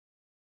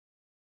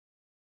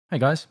Hey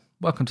guys,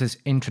 welcome to this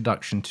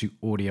introduction to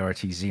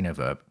Audiority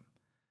XenoVerb.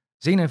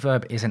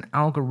 XenoVerb is an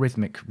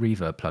algorithmic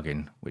reverb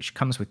plugin which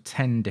comes with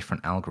 10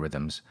 different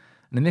algorithms.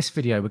 And in this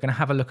video, we're going to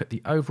have a look at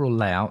the overall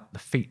layout, the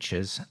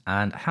features,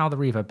 and how the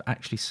reverb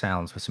actually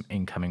sounds with some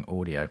incoming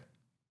audio.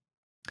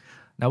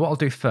 Now, what I'll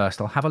do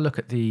first, I'll have a look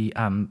at the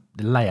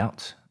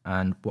layout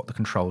and what the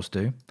controls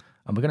do.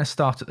 And we're going to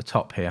start at the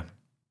top here.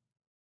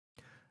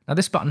 Now,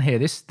 this button here,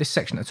 this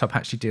section at the top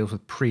actually deals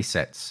with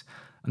presets.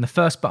 And the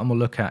first button we'll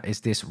look at is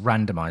this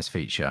randomize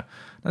feature.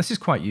 Now, this is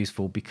quite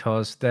useful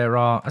because there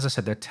are, as I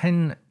said, there are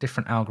 10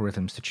 different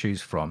algorithms to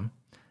choose from.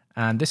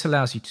 And this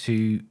allows you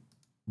to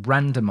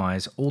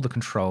randomize all the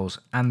controls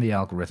and the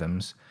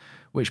algorithms,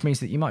 which means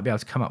that you might be able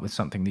to come up with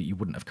something that you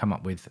wouldn't have come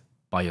up with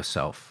by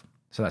yourself.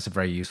 So that's a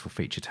very useful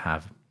feature to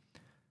have.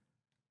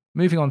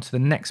 Moving on to the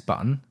next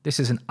button, this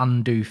is an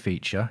undo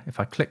feature. If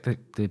I click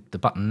the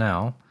button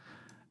now,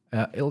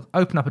 it'll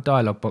open up a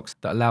dialog box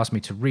that allows me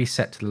to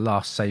reset to the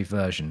last saved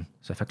version.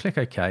 So if I click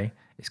OK,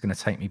 it's going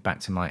to take me back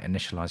to my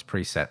initialized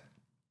preset.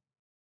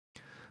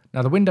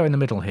 Now the window in the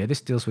middle here,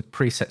 this deals with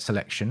preset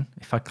selection.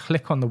 If I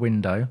click on the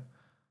window,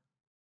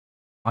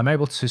 I'm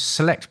able to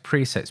select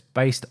presets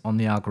based on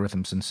the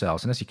algorithms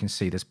themselves. And as you can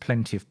see, there's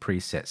plenty of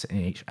presets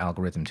in each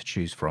algorithm to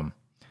choose from.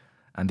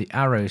 And the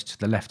arrows to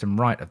the left and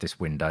right of this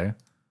window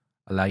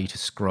allow you to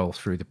scroll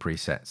through the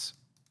presets.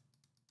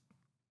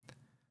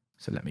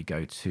 So let me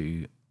go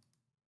to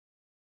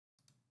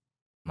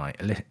my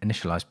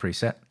initialized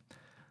preset.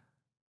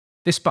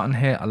 This button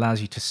here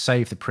allows you to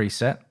save the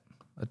preset.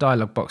 A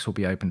dialog box will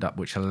be opened up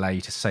which will allow you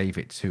to save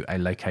it to a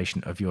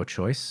location of your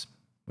choice,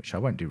 which I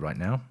won't do right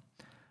now.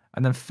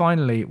 And then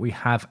finally, we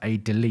have a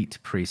delete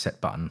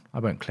preset button. I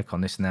won't click on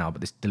this now,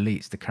 but this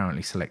deletes the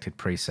currently selected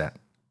preset.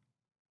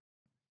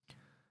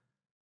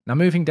 Now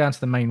moving down to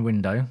the main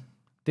window,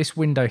 this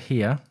window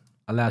here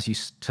allows you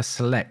to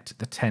select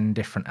the 10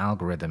 different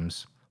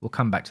algorithms. We'll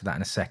come back to that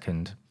in a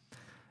second.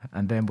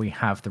 And then we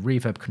have the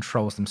reverb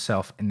controls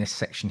themselves in this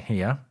section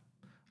here.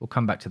 We'll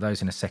come back to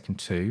those in a second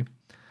too.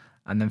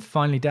 And then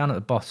finally down at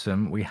the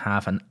bottom, we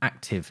have an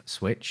active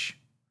switch,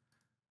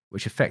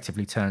 which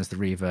effectively turns the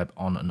reverb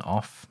on and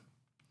off.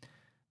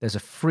 There's a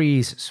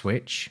freeze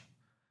switch.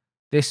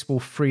 This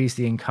will freeze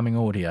the incoming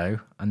audio,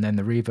 and then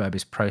the reverb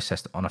is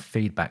processed on a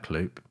feedback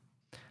loop,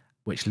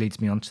 which leads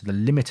me onto the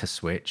limiter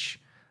switch.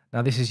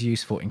 Now this is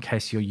useful in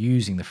case you're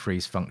using the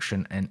freeze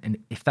function, and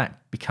if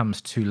that becomes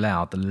too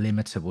loud, the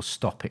limiter will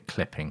stop it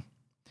clipping.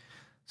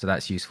 So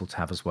that's useful to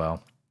have as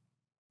well.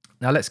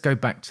 Now let's go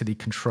back to the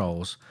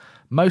controls.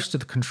 Most of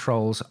the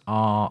controls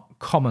are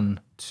common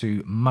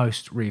to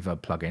most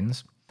reverb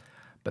plugins,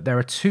 but there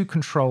are two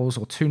controls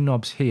or two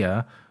knobs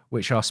here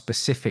which are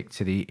specific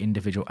to the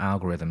individual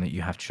algorithm that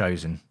you have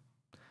chosen.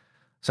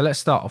 So let's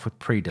start off with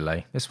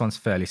pre-delay. This one's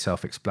fairly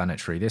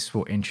self-explanatory. This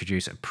will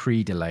introduce a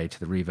pre-delay to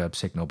the reverb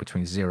signal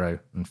between 0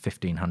 and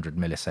 1500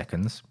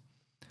 milliseconds.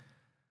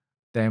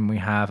 Then we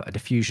have a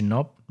diffusion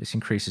knob. This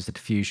increases the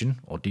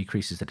diffusion or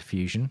decreases the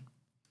diffusion.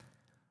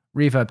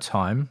 Reverb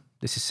time.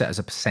 This is set as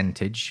a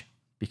percentage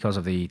because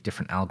of the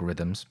different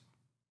algorithms.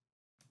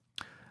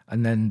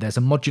 And then there's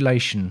a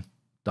modulation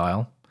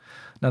dial.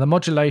 Now the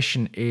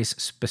modulation is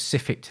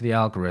specific to the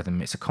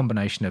algorithm. It's a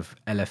combination of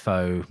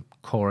LFO,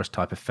 chorus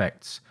type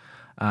effects.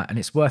 And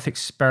it's worth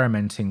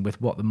experimenting with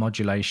what the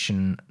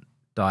modulation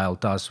dial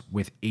does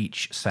with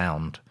each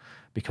sound,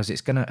 because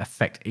it's going to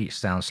affect each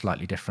sound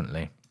slightly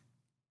differently.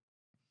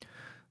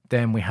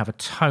 Then we have a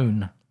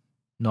tone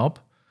knob.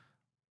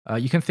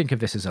 You can think of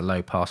this as a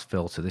low pass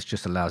filter. This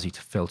just allows you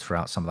to filter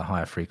out some of the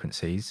higher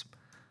frequencies.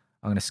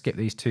 I'm going to skip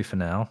these two for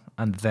now.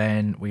 And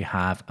then we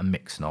have a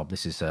mix knob.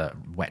 This is a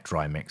wet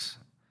dry mix.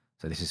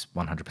 So this is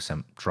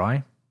 100%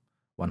 dry,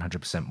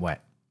 100%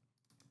 wet.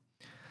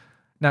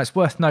 Now, it's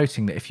worth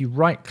noting that if you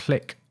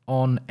right-click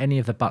on any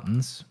of the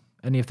buttons,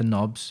 any of the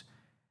knobs,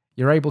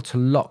 you're able to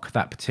lock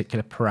that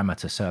particular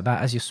parameter so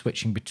that as you're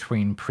switching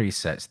between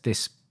presets,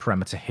 this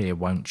parameter here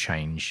won't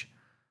change.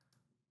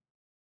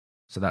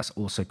 So that's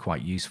also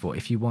quite useful.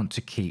 If you want to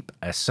keep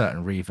a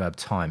certain reverb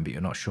time, but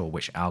you're not sure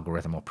which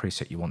algorithm or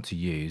preset you want to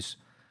use,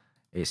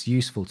 it's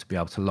useful to be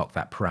able to lock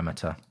that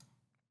parameter.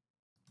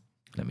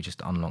 Let me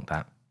just unlock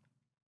that.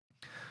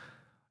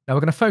 Now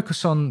we're going to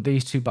focus on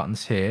these two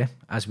buttons here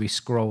as we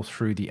scroll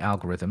through the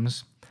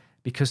algorithms,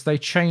 because they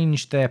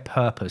change their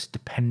purpose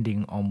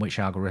depending on which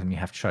algorithm you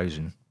have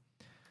chosen.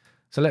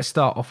 So let's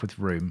start off with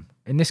room.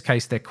 In this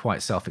case, they're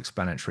quite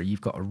self-explanatory.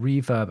 You've got a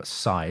reverb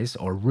size,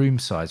 or a room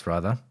size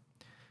rather.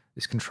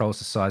 This controls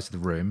the size of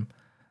the room.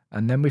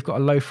 And then we've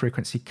got a low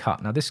frequency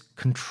cut. Now this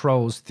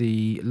controls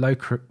the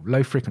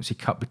low frequency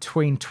cut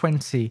between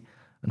 20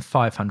 and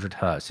 500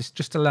 hertz. This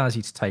just allows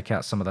you to take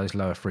out some of those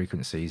lower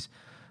frequencies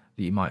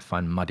that you might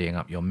find muddying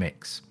up your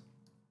mix.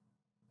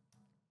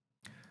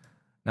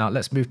 Now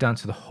let's move down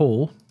to the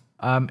hall.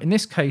 In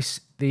this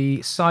case,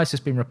 the size has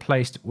been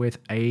replaced with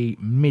a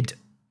mid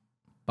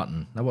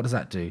button. Now what does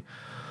that do?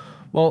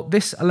 Well,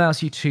 this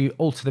allows you to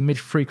alter the mid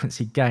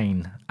frequency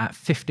gain at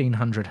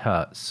 1500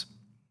 hertz.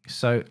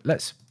 So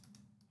let's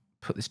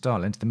put this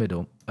dial into the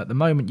middle. At the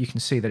moment, you can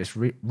see that it's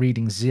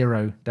reading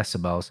 0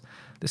 decibels.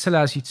 This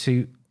allows you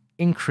to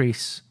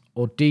increase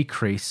or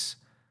decrease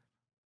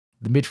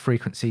the mid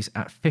frequencies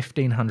at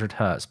 1500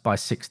 hertz by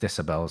 6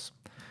 decibels.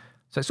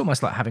 So it's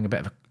almost like having a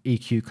bit of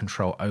EQ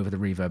control over the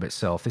reverb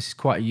itself. This is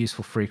quite a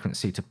useful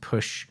frequency to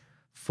push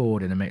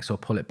forward in a mix or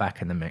pull it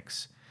back in the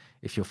mix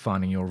if you're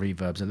finding your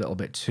reverbs a little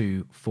bit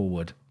too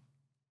forward.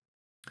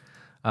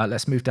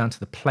 Let's move down to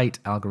the plate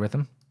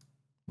algorithm.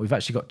 We've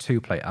actually got 2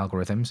 plate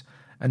algorithms.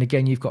 And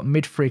again, you've got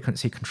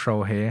mid-frequency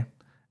control here,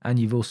 and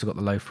you've also got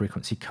the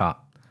low-frequency cut.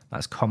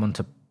 That's common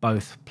to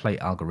both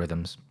plate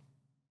algorithms.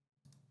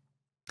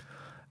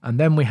 And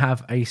then we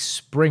have a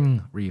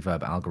spring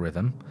reverb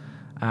algorithm,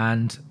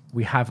 and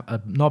we have a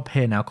knob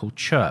here now called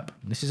chirp.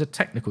 This is a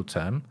technical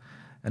term,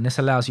 and this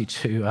allows you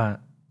to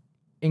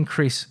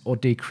increase or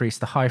decrease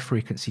the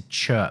high-frequency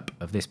chirp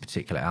of this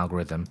particular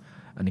algorithm.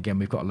 And again,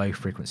 we've got a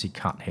low-frequency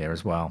cut here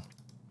as well.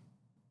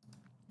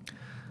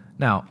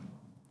 Now,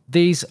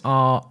 these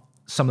are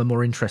some of the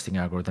more interesting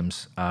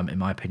algorithms, in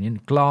my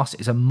opinion. Glass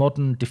is a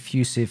modern,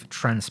 diffusive,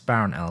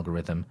 transparent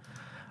algorithm.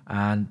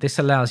 And this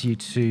allows you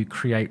to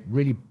create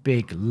really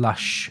big,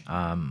 lush,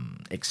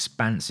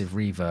 expansive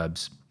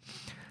reverbs.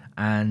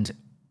 And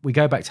we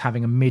go back to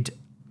having a mid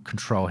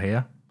control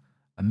here,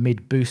 a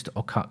mid boost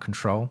or cut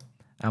control,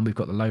 and we've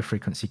got the low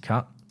frequency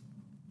cut.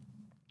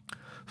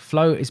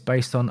 Flow is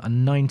based on a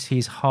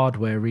 90s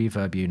hardware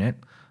reverb unit.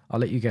 I'll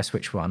let you guess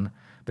which one,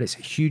 but it's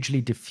hugely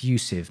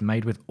diffusive,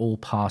 made with all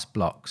pass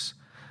blocks.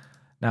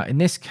 Now, in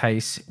this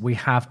case, we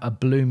have a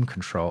bloom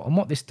control, and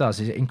what this does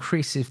is it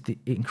increases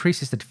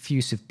the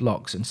diffusive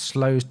blocks and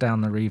slows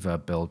down the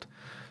reverb build.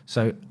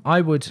 So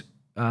I would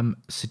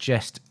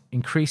suggest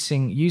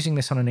using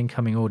this on an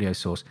incoming audio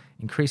source,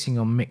 increasing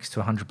your mix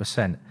to 100%,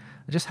 and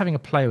just having a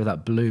play with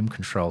that bloom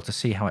control to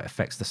see how it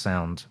affects the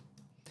sound.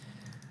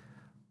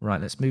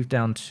 Right, let's move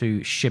down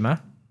to shimmer.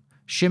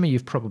 Shimmer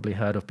you've probably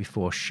heard of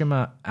before.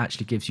 Shimmer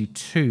actually gives you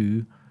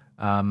 2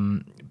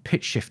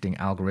 pitch shifting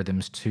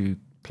algorithms to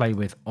play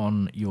with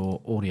on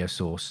your audio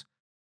source.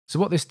 So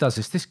what this does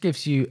is this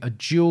gives you a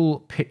dual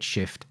pitch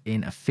shift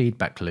in a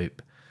feedback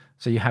loop.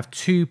 So you have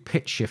 2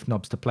 pitch shift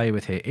knobs to play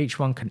with here. Each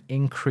one can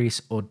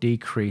increase or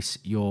decrease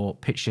your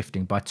pitch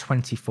shifting by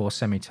 24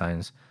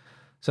 semitones.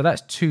 So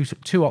that's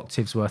two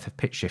octaves worth of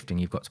pitch shifting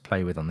you've got to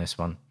play with on this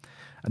one.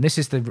 And this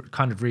is the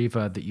kind of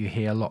reverb that you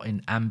hear a lot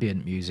in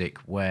ambient music,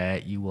 where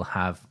you will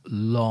have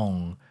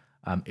long,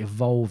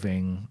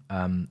 evolving,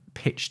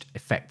 pitched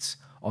effects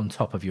on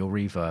top of your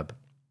reverb.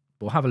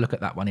 We'll have a look at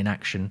that one in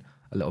action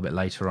a little bit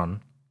later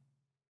on.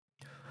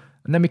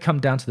 And then we come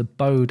down to the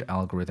Bode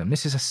algorithm.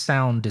 This is a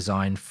sound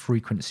design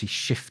frequency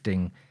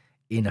shifting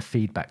in a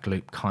feedback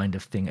loop kind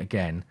of thing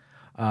again.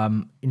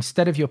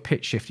 Instead of your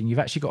pitch shifting, you've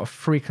actually got a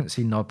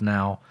frequency knob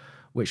now,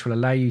 which will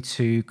allow you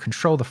to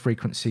control the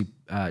frequency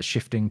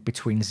shifting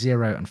between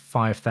 0 and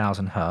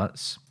 5000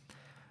 hertz.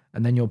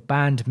 And then your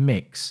band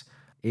mix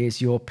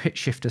is your pitch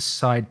shifter's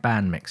side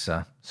band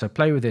mixer. So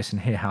play with this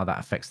and hear how that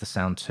affects the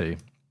sound too.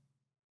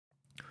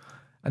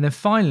 And then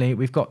finally,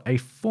 we've got a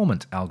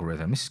formant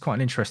algorithm. This is quite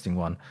an interesting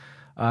one.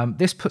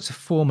 This puts a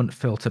formant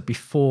filter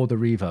before the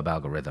reverb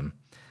algorithm.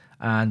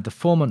 And the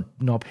formant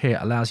knob here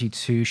allows you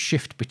to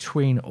shift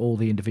between all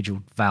the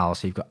individual vowels.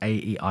 So you've got A,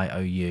 E, I,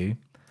 O, U.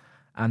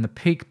 And the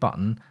peak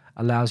button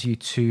allows you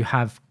to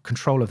have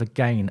control of the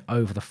gain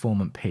over the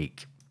formant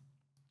peak.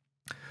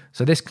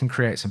 So this can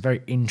create some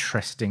very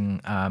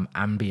interesting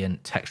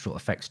ambient textural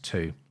effects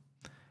too.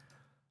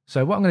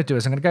 So what I'm going to do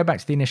is I'm going to go back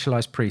to the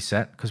initialized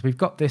preset, because we've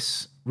got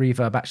this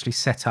reverb actually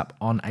set up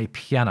on a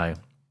piano.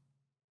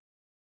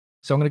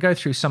 So I'm going to go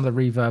through some of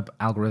the reverb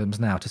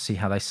algorithms now to see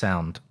how they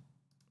sound.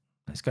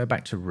 Let's go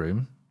back to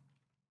room,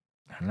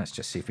 and let's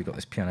just see if we've got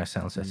this piano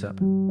sound set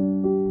up.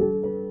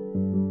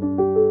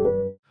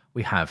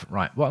 We have.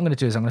 Right, what I'm going to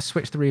do is I'm going to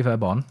switch the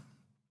reverb on,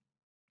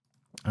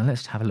 and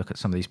let's have a look at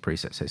some of these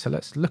presets here. So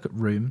let's look at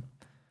room,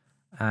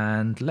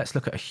 and let's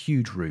look at a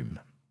huge room.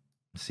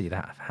 See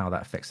how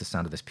that affects the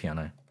sound of this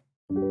piano.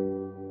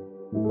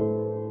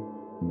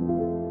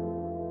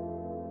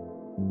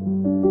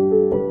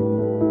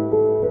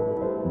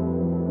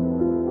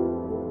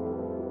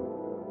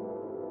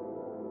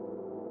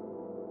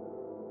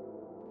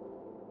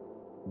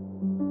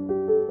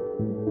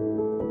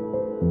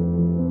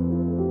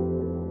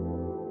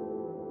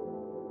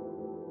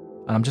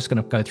 And I'm just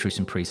going to go through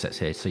some presets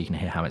here so you can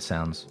hear how it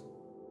sounds.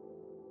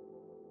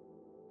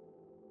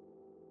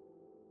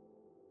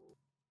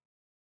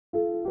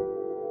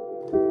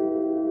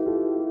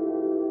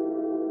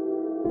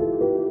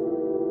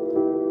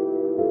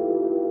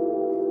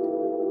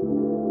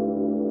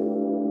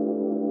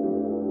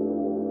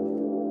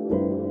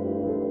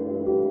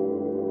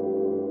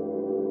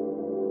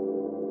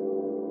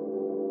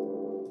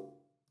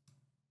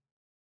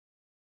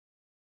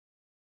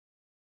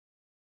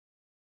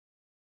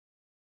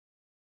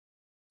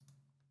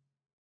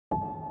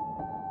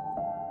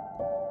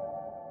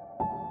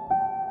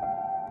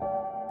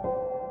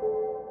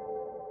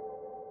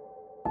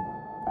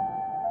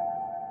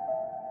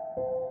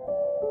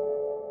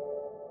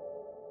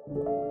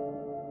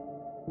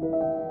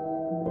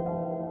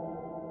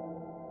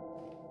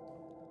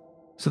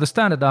 So the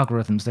standard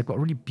algorithms, they've got a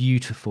really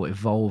beautiful,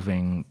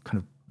 evolving, kind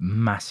of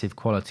massive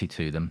quality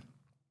to them.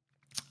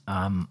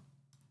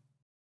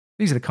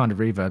 These are the kind of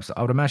reverbs that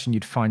I would imagine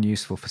you'd find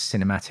useful for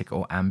cinematic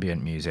or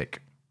ambient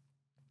music.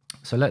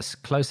 So let's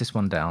close this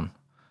one down,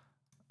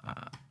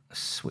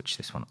 switch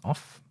this one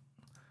off.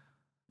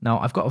 Now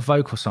I've got a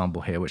vocal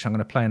sample here, which I'm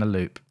going to play in a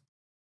loop.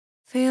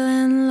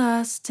 Feeling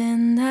lost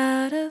and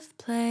out of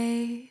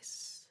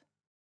place,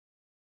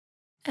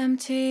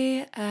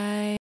 empty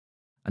eye.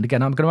 And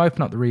again, I'm going to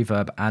open up the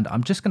reverb and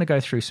I'm just going to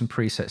go through some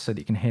presets so that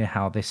you can hear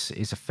how this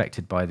is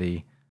affected by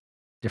the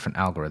different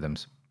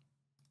algorithms.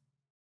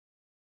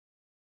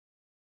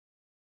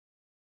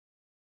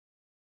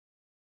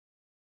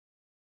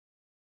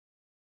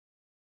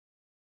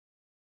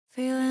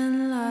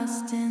 Feeling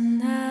lost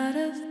and out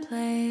of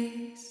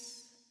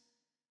place,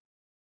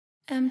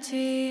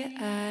 empty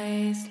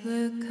eyes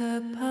look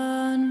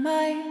upon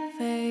my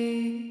face.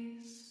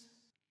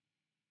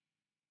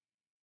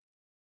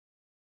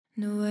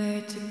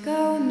 Nowhere to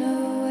go,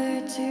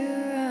 nowhere to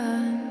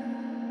run.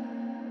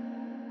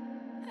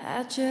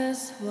 I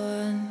just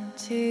want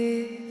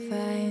to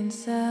find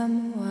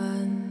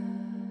someone.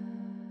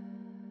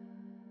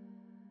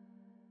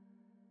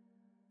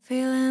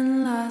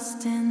 Feeling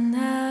lost and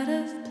out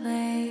of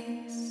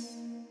place,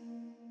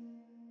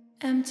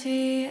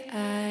 empty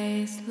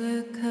eyes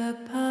look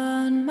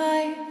upon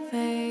my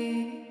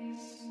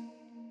face.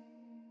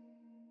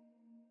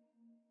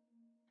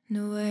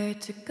 Nowhere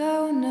to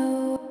go,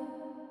 no.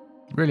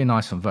 Really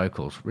nice on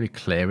vocals, really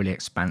clear, really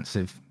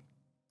expansive.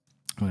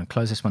 I'm going to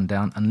close this one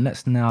down and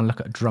let's now look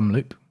at a drum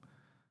loop.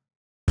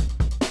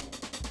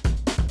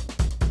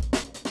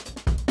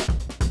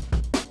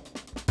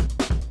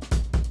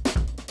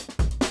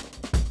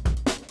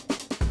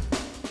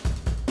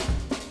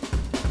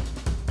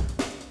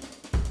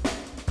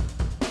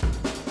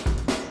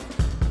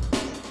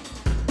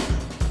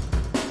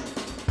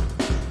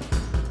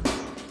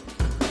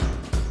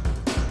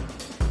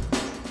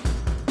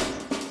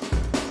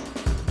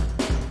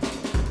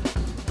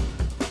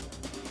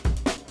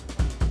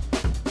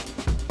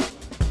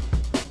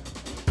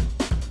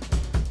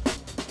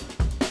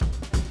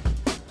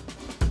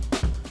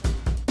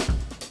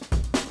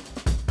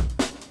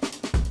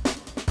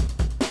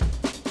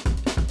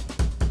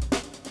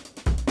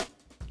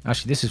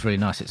 Actually, this is really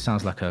nice. It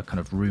sounds like a kind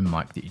of room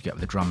mic that you get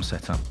with a drum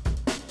setup.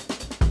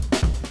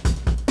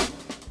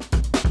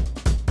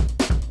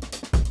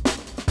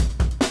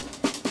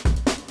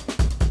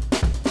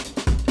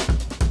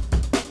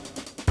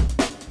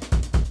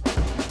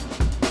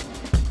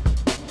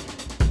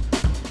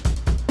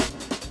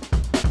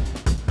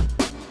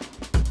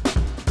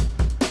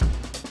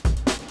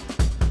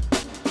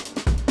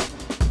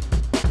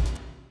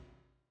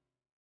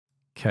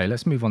 Okay,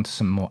 let's move on to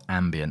some more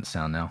ambient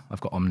sound now.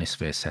 I've got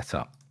Omnisphere set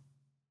up.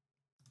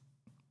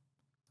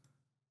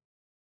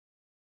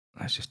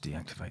 Let's just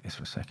deactivate this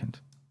for a second.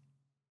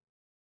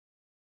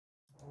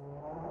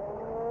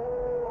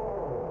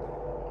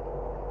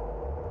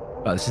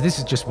 So this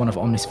is just one of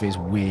Omnisphere's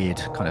weird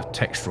kind of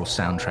textural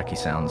soundtracky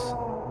sounds.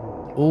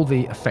 All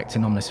the effects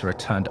in Omnisphere are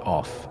turned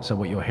off, so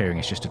what you're hearing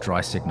is just a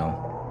dry signal.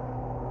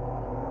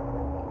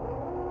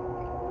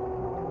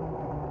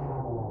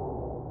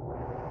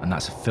 And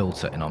that's a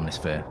filter in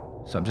Omnisphere.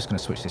 So I'm just going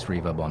to switch this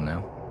reverb on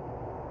now.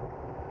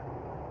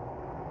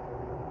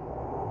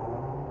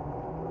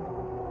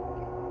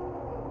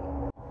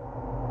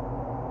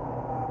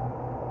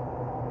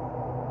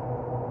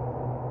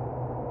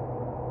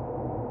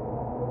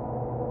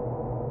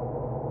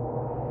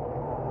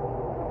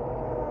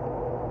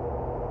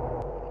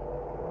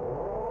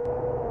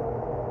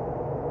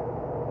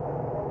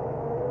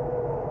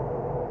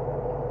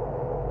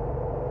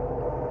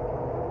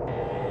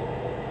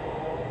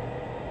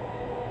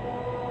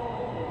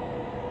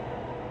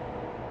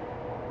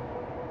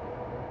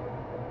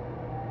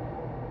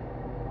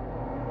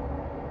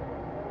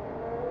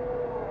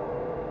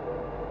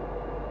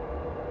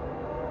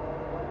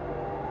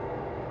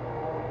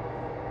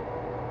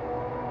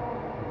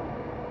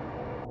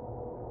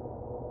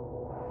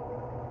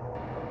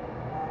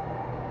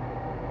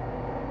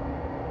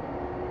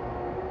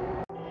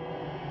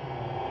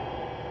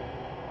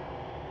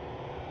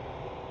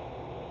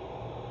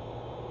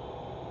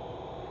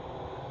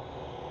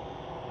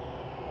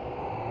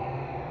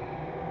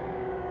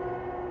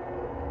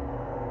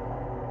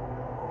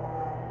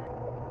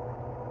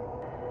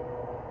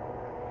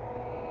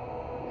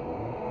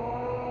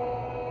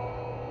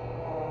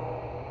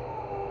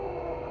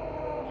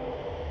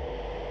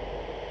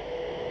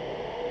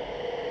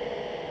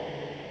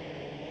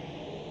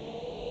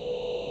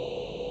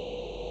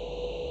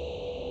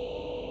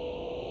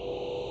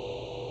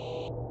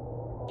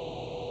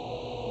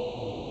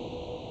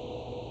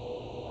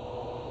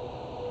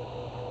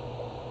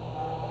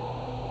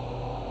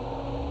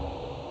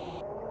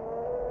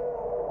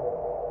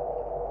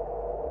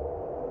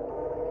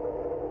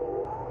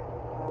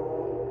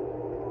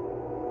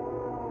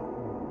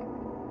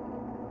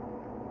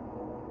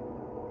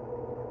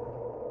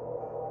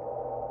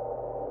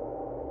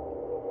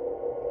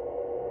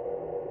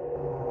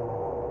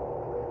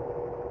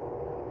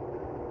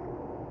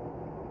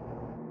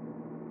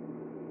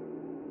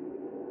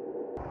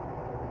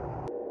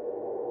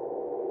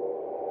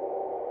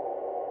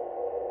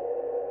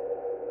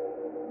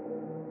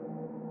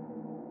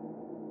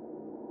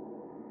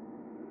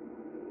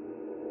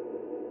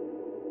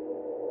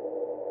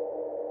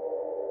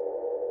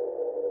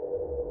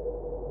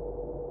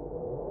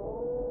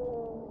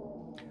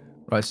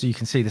 Right, so you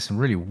can see there's some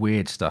really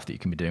weird stuff that you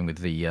can be doing with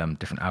the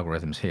different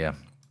algorithms here.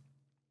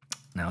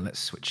 Now let's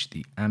switch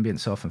the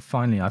ambience off, and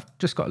finally I've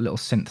just got a little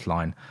synth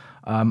line.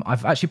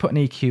 I've actually put an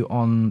EQ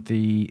on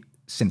the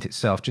synth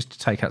itself just to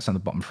take out some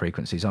of the bottom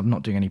frequencies. I'm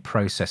not doing any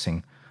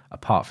processing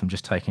apart from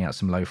just taking out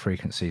some low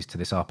frequencies to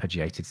this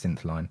arpeggiated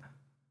synth line.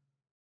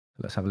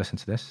 Let's have a listen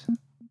to this.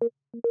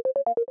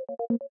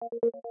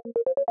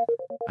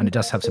 And it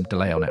does have some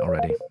delay on it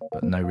already,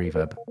 but no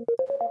reverb.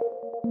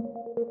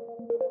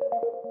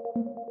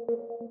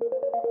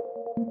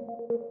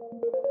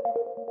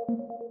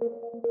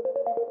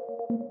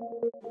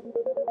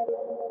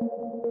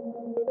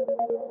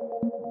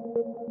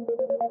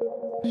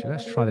 So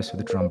let's try this with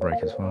the drum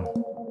break as well.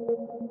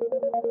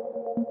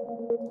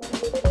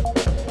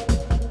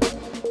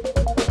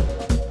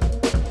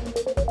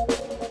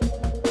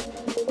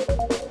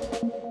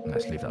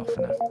 Let's leave that off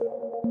for now.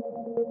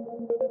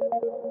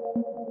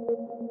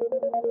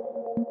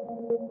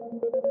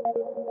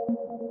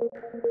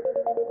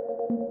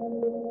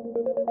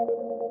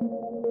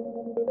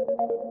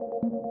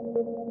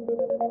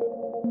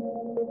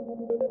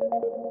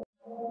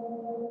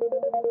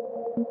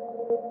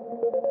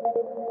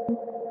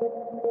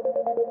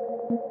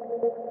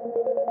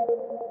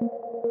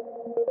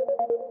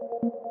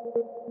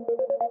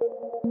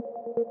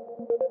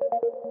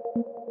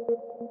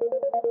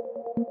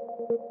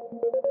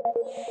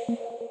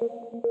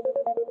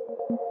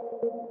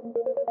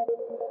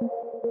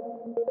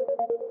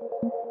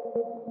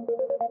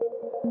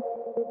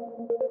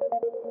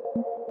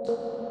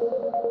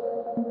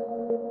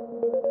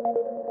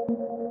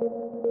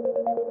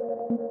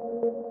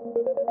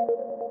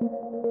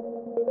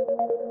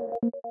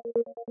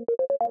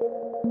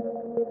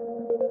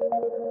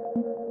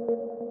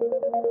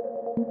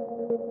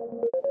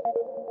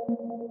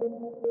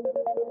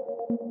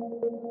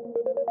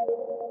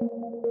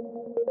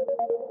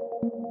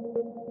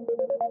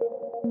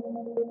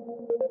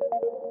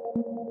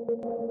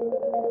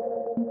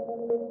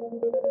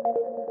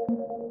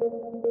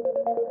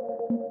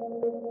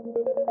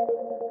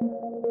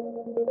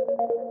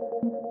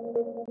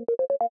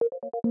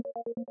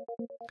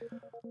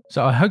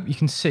 So I hope you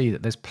can see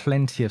that there's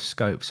plenty of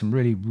scope, some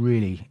really,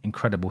 really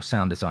incredible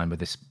sound design with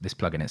this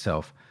plugin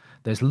itself.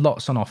 There's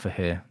lots on offer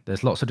here.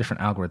 There's lots of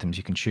different algorithms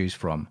you can choose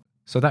from.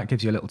 So that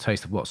gives you a little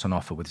taste of what's on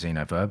offer with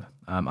XenoVerb.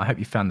 I hope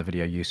you found the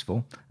video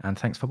useful, and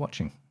thanks for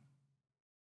watching.